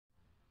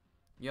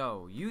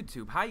Yo,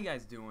 YouTube, how you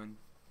guys doing?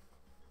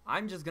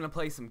 I'm just gonna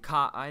play some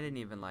I didn't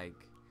even like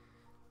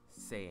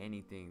say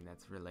anything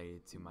that's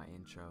related to my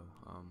intro.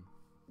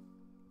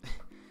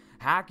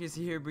 Hackers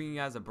here bringing you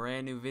guys a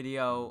brand new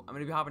video. I'm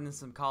gonna be hopping into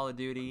some Call of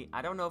Duty.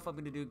 I don't know if I'm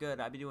gonna do good.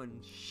 I'd be doing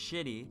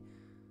shitty.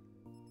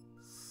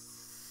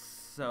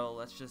 So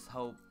let's just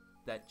hope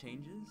that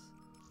changes,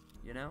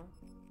 you know?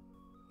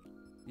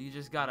 You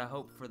just gotta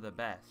hope for the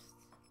best.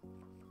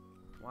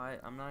 Why?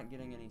 I'm not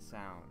getting any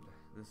sound.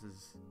 This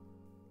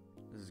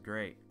is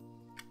great.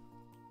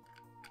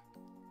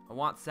 I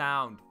want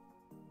sound.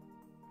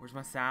 Where's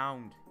my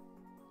sound?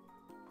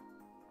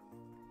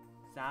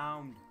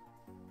 Sound.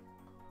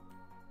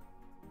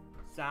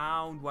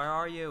 Sound, where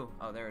are you?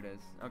 Oh, there it is.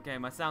 Okay,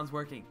 my sound's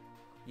working.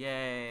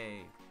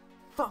 Yay.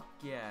 Fuck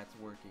yeah, it's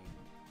working.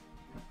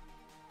 I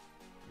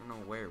don't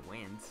know where it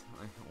went.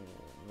 Like,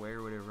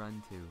 where would it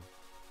run to?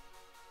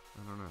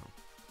 I don't know.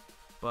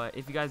 But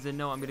if you guys didn't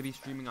know, I'm going to be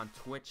streaming on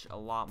Twitch a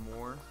lot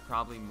more.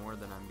 Probably more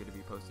than I'm going to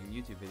be posting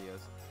YouTube videos.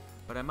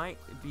 But I might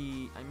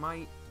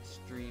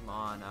stream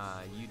on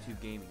YouTube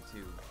Gaming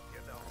too.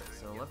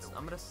 So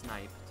I'm going to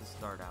snipe to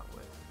start out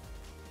with.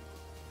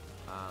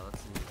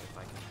 Let's see if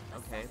I can.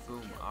 Okay,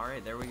 boom.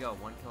 Alright, there we go.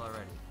 1 kill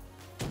already.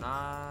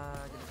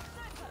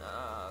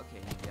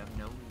 Okay, you have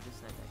no need to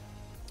snipe it.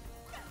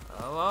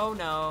 Oh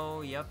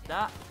no. Yep,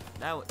 that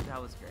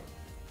was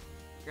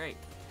great.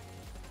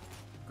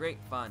 Great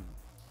fun.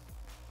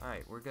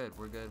 Alright, we're good.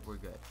 We're gonna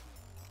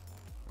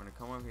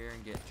come over here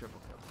and get triple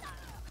kill.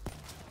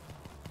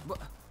 What?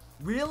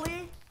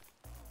 Really?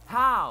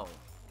 How?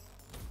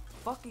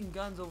 Fucking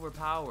gun's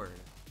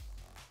overpowered.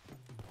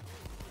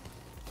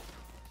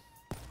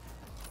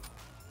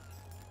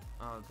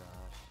 Oh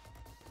gosh.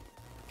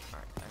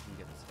 Alright, I can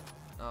get this guy.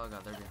 Oh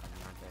god, they're behind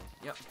me, aren't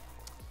they? Yep.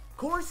 Of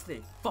course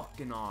they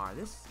fucking are.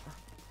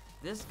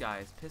 This guy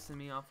is pissing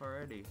me off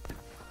already.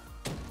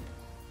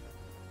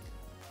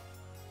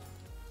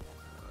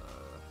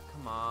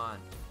 Come on.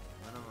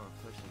 None of them are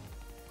pushing.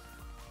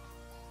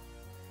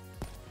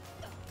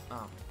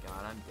 Oh my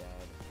god, I'm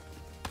dead.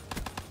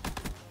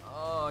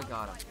 Oh, I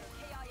got him.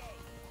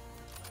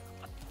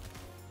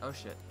 Oh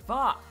shit.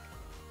 Fuck!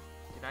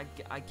 Dude,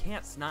 I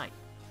can't snipe.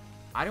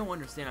 I don't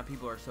understand how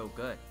people are so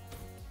good.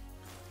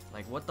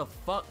 Like, what the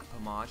fuck,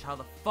 Pamaj? How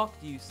the fuck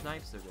do you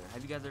snipe so good?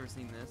 Have you guys ever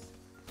seen this?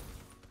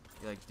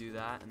 You like do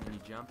that, and then you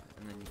jump,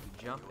 and then you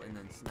can jump, and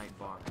then snipe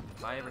bar.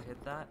 If I ever hit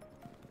that,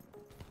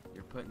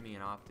 you're putting me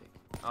in optic.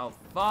 Oh,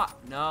 fuck.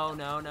 No.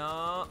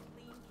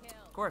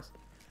 Of course.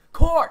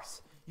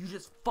 You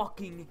just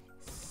fucking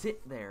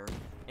sit there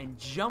and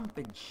jump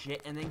and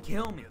shit and then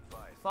kill me.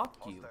 Fuck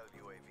you.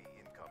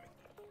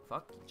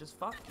 Just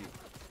fuck you.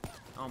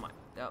 Oh my.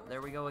 Oh,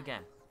 there we go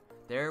again.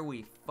 There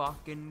we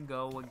fucking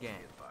go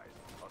again.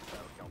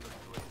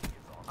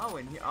 Oh,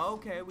 and here.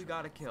 Okay, we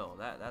got a kill.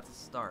 That's a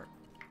start.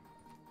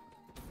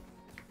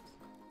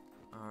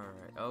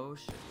 Alright. Oh,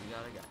 shit. We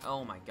got a guy.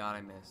 Oh my god,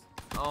 I missed.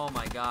 Oh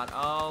my god.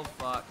 Oh,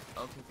 fuck.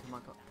 Okay, come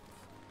on.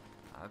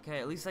 Okay,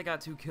 at least I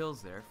got 2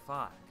 kills there.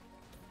 Fuck.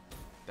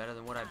 Better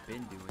than what I've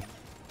been doing.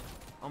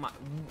 Oh my.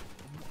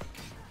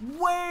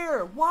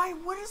 Where? Why?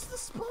 What is the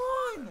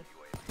spawn?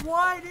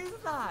 What is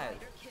that?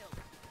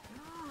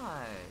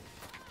 Gosh.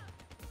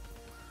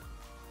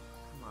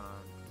 Come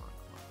on.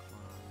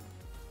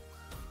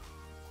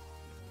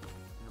 I'm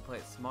gonna play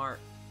it smart.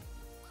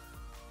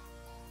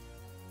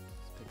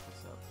 Let's pick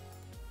this up.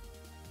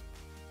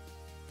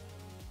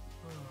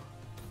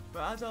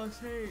 But as I was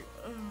saying,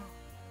 I'm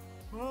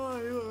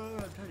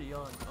trying to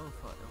yawn. Oh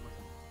fuck, that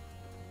wasn't.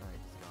 Alright,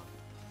 he's gone.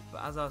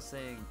 But as I was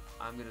saying,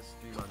 I'm gonna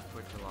stream on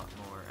Twitch a lot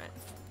more.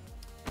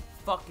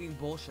 Fucking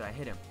bullshit, I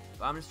hit him.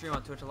 But I'm gonna stream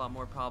on Twitch a lot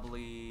more,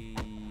 probably,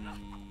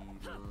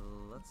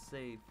 let's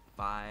say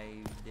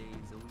 5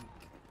 days a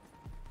week.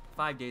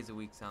 5 days a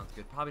week sounds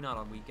good. Probably not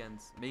on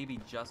weekends. Maybe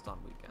just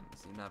on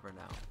weekends. You never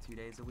know. 2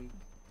 days a week?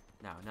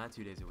 No, not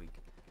 2 days a week.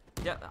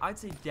 Yeah, I'd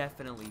say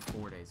definitely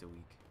 4 days a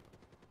week.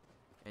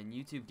 And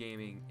YouTube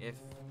Gaming, if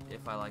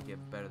I like it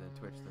better than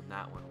Twitch, then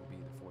that one will be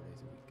the 4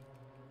 days a week.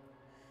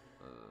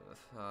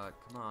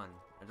 Come on.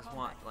 I just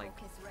want, like,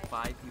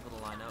 5 people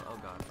to line up. Oh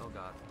god, oh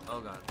god,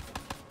 oh god.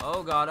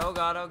 Oh god, oh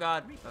god, oh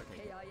god.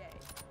 Okay.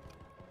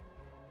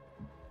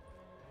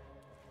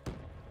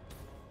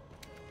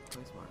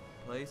 Play smart.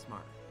 Play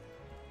smart.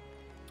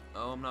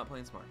 Oh, I'm not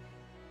playing smart.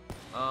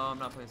 Oh, I'm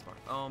not playing smart.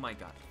 Oh my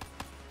god.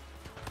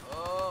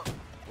 Oh,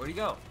 where'd he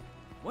go?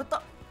 What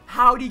the?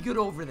 How'd he get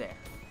over there?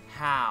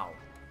 How?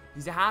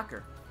 He's a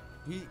hacker.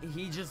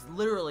 He just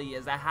literally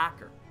is a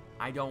hacker.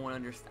 I don't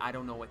understand. I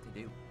don't know what to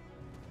do.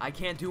 I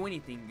can't do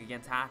anything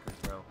against hackers,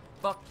 bro.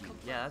 Fuck you.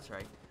 Yeah, that's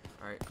right.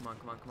 All right, come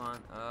on.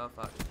 Oh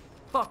fuck.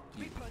 Fuck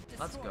you.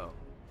 Let's go.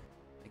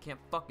 I can't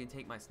fucking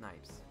take my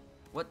snipes.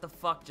 What the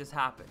fuck just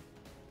happened?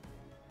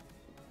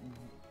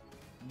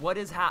 What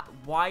is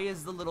why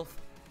is the little?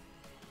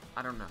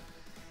 I don't know.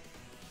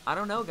 I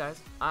don't know,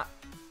 guys.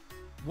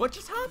 What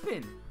just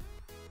happened?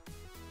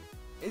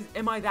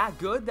 Am I that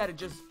good that it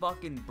just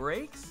fucking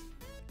breaks?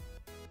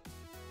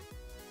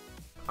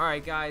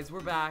 Alright guys, we're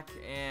back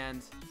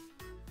and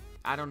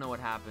I don't know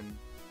what happened.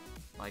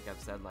 like I've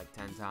said like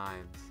 10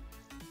 times.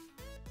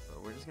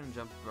 But we're just gonna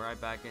jump right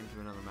back into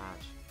another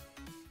match.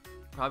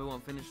 Probably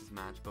won't finish this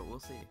match, but we'll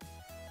see.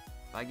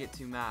 If I get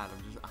too mad,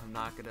 I'm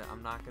not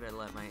gonna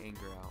let my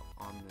anger out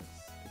on this.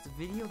 It's a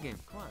video game.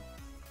 Come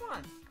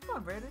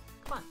on, Brandon.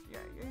 Come on. Yeah,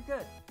 you're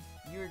good.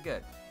 You're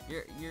good.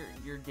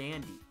 You're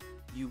dandy.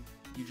 You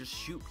just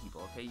shoot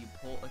people, okay? You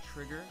pull a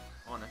trigger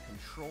on a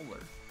controller.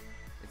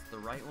 It's the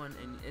right one,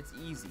 and it's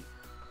easy.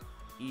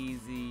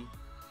 Easy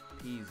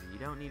peasy. You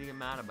don't need to get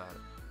mad about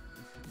it.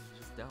 You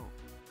just don't.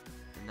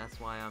 And that's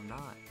why I'm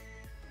not.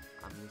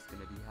 I'm just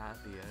gonna be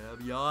happy, and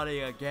I'm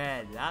yawning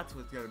again. That's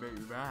what's gonna make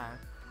me mad.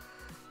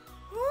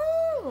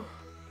 Woo!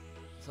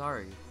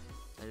 Sorry,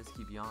 I just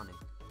keep yawning.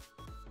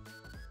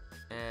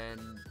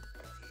 And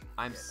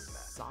I'm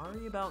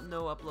sorry about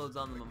no uploads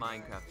on the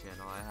Minecraft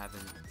channel. I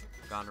haven't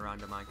gotten around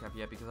to Minecraft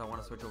yet because I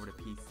want to switch over to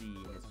PC,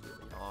 and it's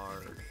really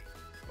hard.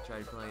 I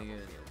tried playing it,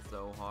 and it's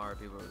so hard.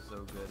 People are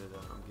so good at it.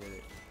 I don't get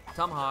it.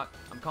 Tomahawk,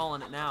 I'm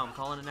calling it now. I'm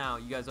calling it now.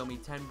 You guys owe me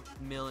 $10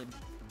 billion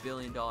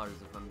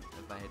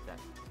if I hit that.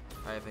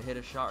 Alright, if I hit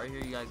a shot right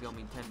here, you guys owe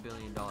me $10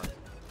 billion.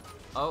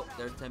 Oh,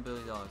 there's $10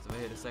 billion. If I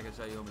hit a second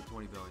shot, you owe me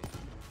 $20 billion.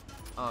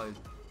 Oh,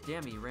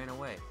 damn, he ran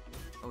away.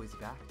 Oh, he's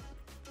back?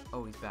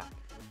 Oh, he's back.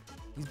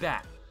 He's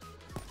back.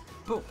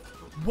 Boom.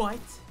 What?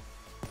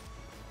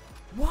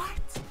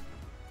 What?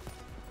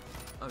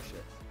 Oh,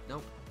 shit.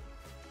 Nope.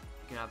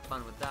 You can have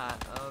fun with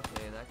that.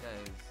 Okay, that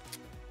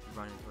guy's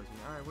running towards me.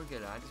 Alright, we're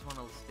good. I just want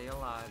to stay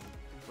alive.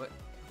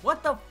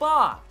 What the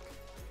fuck?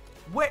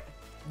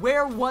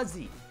 Where was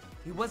he?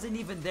 He wasn't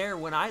even there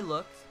when I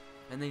looked.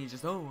 And then he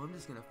just, oh, I'm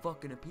just gonna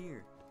fucking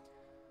appear.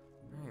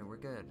 Alright, we're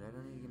good. I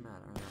don't need to get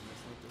mad. Alright,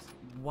 let's hit this.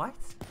 What?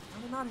 How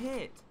did I not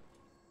hit?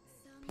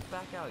 Peek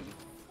back out, you.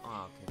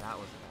 Oh, okay, that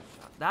was a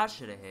bad shot. That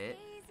should have hit.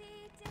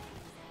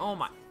 Oh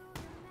my.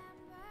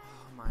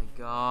 Oh my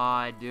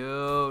god,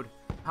 dude.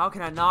 How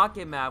can I not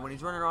get mad when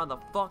he's running around with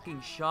a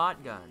fucking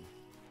shotgun?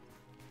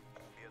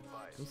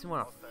 Makes me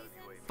want to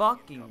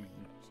fucking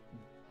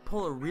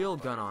pull a real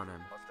gun on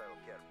him.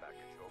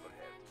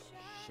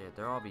 Shit,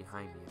 they're all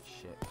behind me and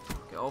shit.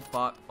 Okay, oh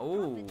fuck.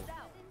 Oh.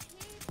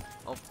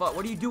 Oh fuck,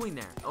 what are you doing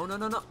there? Oh no,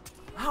 no, no.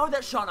 How did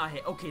that shot not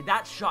hit? Okay,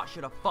 that shot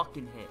should have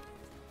fucking hit.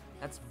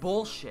 That's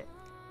bullshit.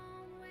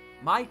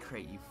 My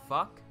crate, you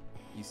fuck.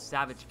 You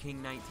Savage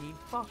King 19.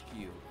 Fuck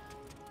you.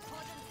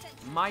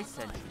 My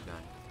sentry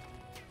gun.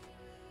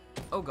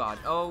 Oh god.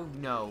 Oh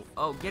no.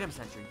 Oh, get him,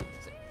 sentry.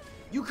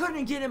 You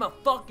couldn't get him a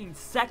fucking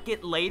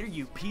second later,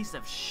 you piece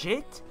of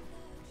shit?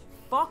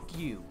 Fuck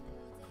you.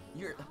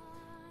 You're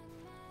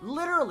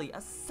literally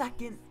a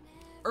second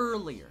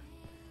earlier.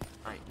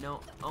 Alright, no.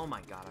 Oh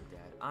my god, I'm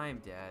dead. I'm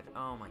dead.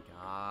 Oh my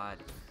god.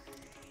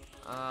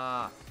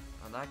 Oh,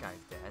 that guy's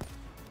dead.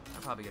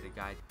 I'm probably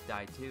gonna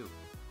die too.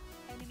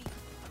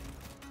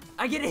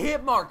 I get a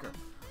hit marker.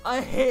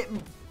 A hit.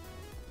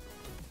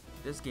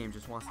 This game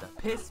just wants to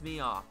piss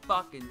me off.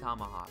 Fucking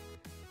Tomahawk.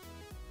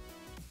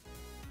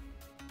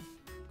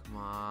 Come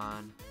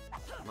on.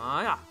 Come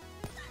on.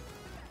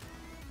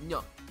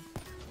 No.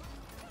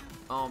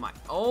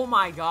 Oh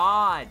my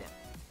god.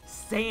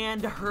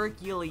 Sand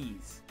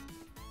Hercules.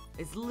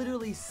 It's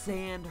literally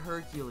Sand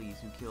Hercules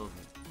who killed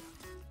me.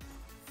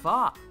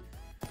 Fuck.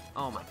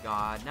 Oh my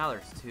god. Now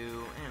there's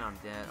two and I'm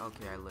dead.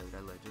 Okay, I lived.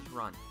 Just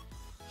run.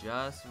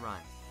 Just run.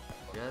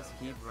 Just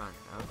keep running.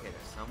 Okay,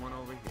 there's someone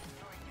over here.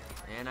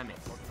 And I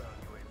missed.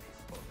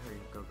 Hurry,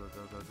 go.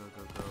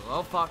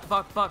 Oh fuck.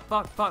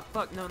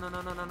 No.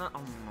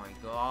 Oh my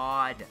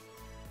god.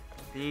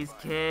 These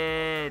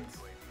kids.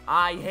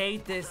 I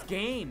hate this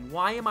game.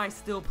 Why am I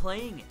still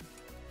playing it?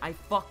 I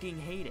fucking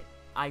hate it.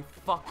 I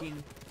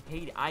fucking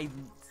hate it.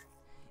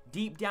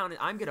 Deep down,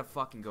 I'm gonna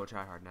fucking go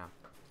try hard now.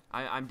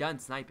 I'm done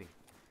sniping.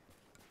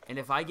 And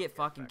if I get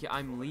fucking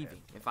I'm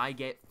leaving. If I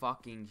get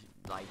fucking,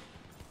 like,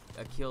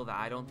 a kill that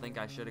I don't think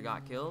I should have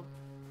got killed,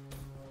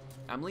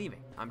 I'm leaving.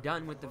 I'm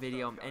done with the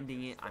video. I'm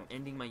ending it. I'm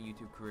ending my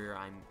YouTube career.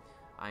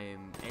 I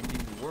am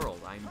ending the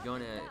world. I'm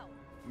gonna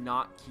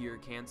not cure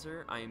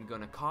cancer. I am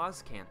gonna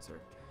cause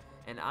cancer.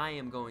 And I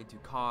am going to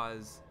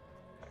cause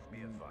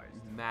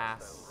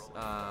mass,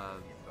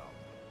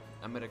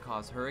 I'm gonna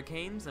cause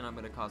hurricanes, and I'm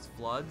gonna cause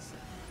floods,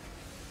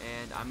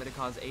 and I'm gonna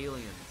cause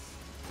aliens.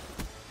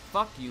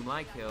 Fuck you,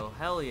 my kill.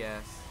 Hell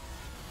yes.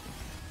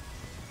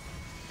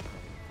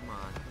 Come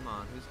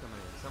on. Who's coming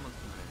in? Someone's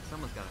coming in.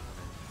 Someone's gotta come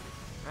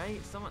in.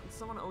 Right?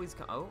 Someone always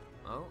come.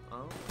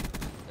 Oh.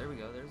 There we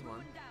go. There's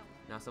one.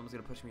 Now someone's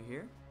gonna push me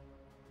here.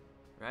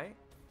 Right?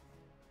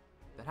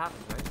 That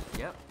happens, right?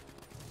 Yep.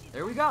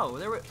 There we go.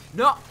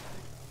 No!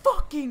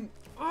 Fucking!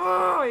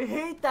 Oh, I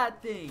hate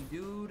that thing,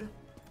 dude.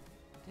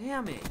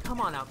 Damn it. Come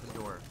on out the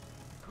door.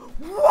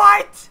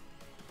 What?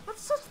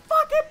 That's such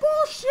fucking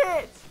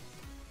bullshit!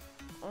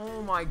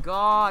 Oh my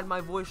god.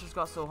 My voice just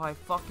got so high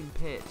fucking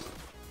pitched.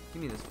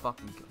 Give me this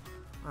fucking...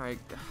 Alright,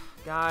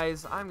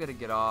 guys. I'm gonna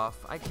get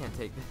off. I can't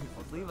take this.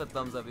 Leave a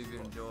thumbs up if you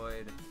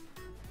enjoyed.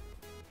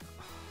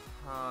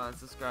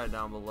 Subscribe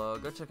down below.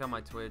 Go check out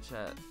my Twitch.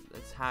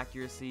 It's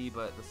Hackuracy,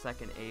 but the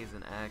second A is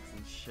an X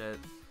and shit.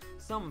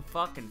 Some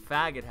fucking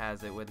faggot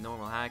has it with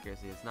normal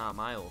accuracy. It's not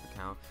my old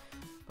account.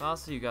 But I'll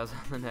see you guys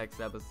on the next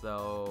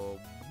episode.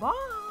 Bye!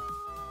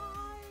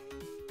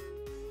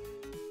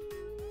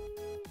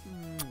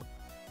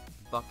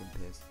 Fucking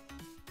pissed.